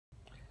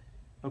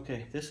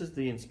Okay, this is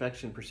the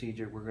inspection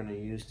procedure we're going to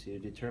use to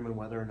determine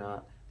whether or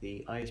not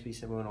the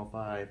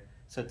ISB7105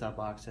 set-top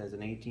box has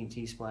an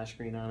AT&T splash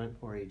screen on it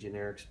or a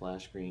generic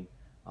splash screen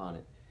on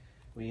it.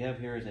 What we have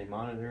here is a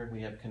monitor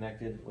we have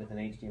connected with an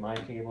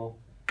HDMI cable.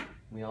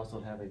 We also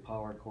have a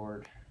power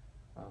cord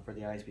for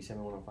the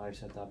ISB7105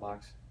 set-top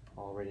box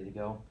all ready to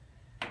go.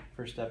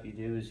 First step you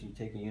do is you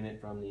take a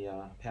unit from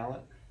the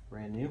pallet,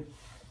 brand new.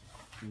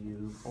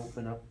 You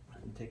open up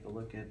and take a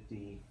look at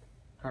the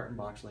carton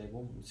box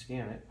label and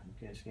scan it.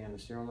 You can scan the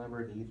serial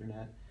number, the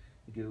Ethernet,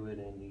 the GUID,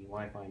 and the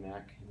Wi-Fi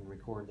MAC and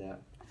record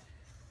that.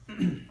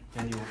 Then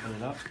you open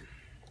it up,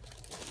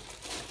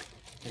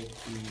 take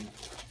the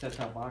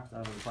set-top box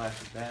out of the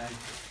plastic bag,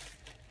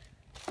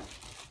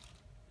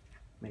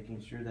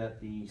 making sure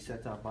that the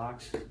set-top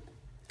box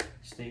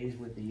stays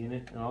with the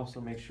unit, and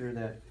also make sure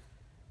that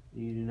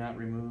you do not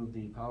remove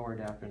the power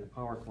adapter and the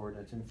power cord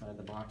that's inside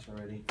the box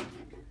already.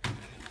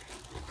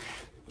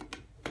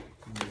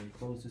 And then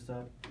close this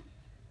up.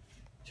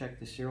 Check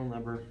the serial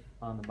number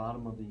on the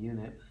bottom of the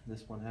unit.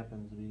 This one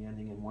happens to be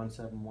ending in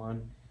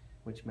 171,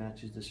 which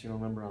matches the serial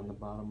number on the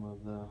bottom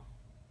of the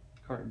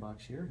carton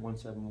box here,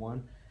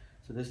 171.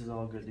 So this is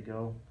all good to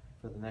go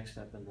for the next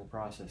step in the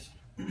process.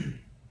 So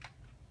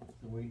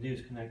what we do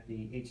is connect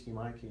the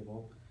HDMI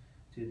cable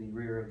to the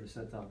rear of the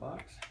set-top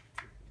box,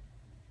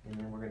 and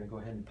then we're going to go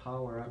ahead and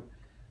power up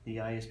the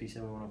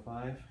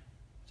ISB7105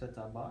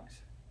 set-top box.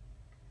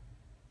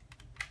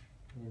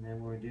 And then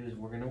what we're going to do is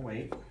we're going to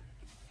wait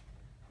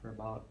for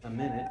about a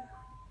minute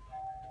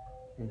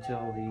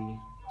until the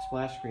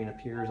splash screen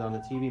appears on the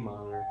TV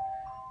monitor.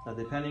 Now,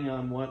 depending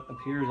on what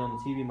appears on the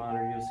TV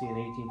monitor, you'll see an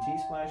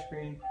AT&T splash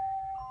screen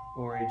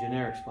or a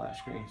generic splash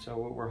screen. So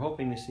what we're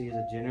hoping to see is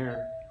a generic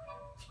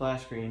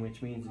splash screen,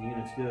 which means the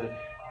unit's good.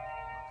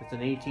 If it's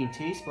an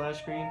AT&T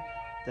splash screen,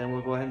 then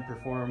we'll go ahead and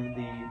perform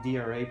the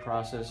DRA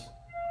process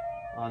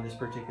on this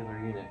particular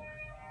unit.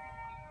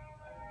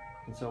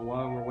 And so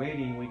while we're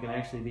waiting, we can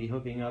actually be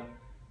hooking up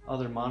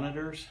other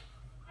monitors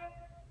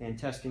and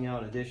testing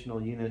out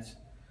additional units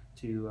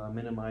to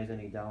minimize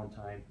any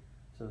downtime.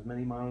 So as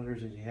many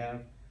monitors as you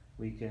have,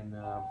 we can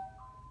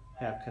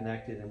have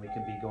connected, and we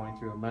can be going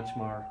through a much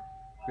more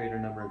greater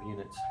number of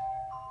units.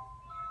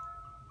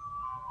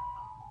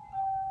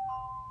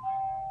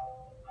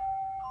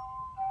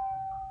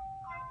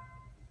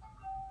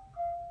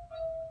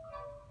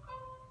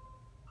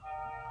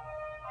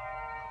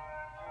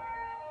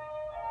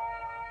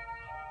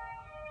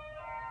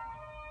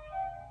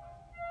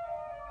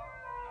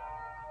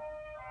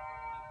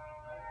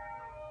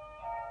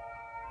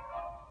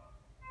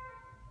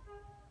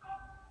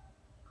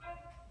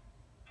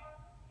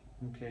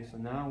 Okay, so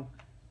now,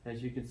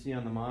 as you can see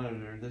on the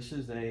monitor, this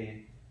is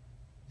you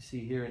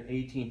see here an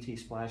AT&T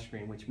splash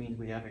screen, which means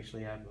we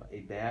actually have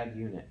a bad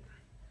unit.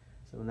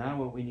 So now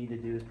what we need to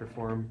do is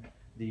perform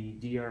the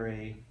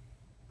DRA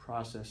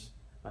process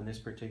on this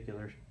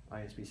particular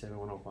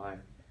ISB7105.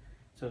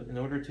 So in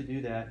order to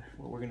do that,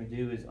 what we're going to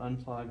do is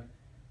unplug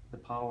the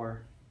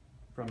power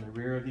from the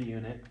rear of the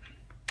unit,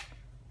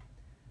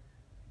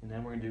 and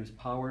then we're going to do is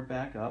power it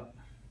back up.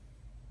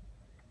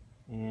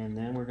 And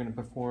then we're going to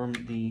perform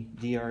the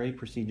DRA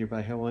procedure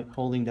by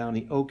holding down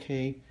the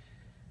OK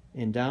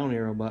and down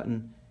arrow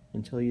button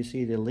until you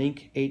see the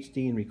link,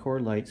 HD, and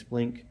record lights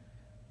blink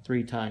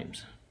 3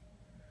 times.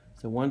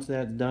 So once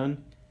that's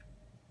done,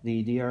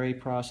 the DRA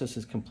process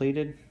is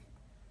completed,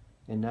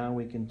 and now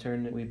we can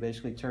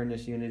basically turn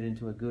this unit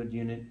into a good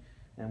unit,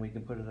 and we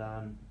can put it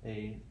on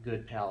a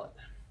good pallet.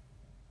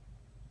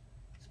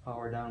 Let's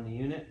power down the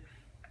unit,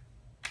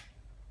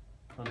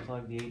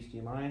 unplug the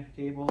HDMI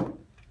cable,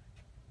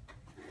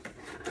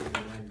 and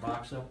then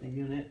box up the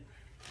unit.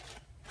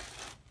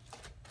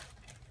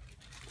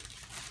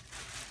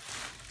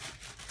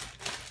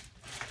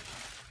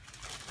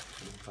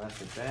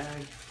 Plastic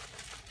bag.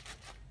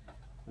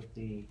 Put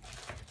the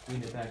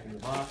unit back in the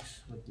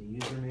box with the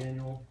user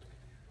manual.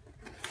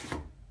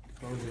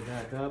 Close it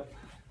back up,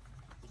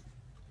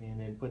 and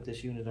then put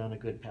this unit on a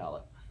good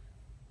pallet.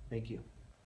 Thank you.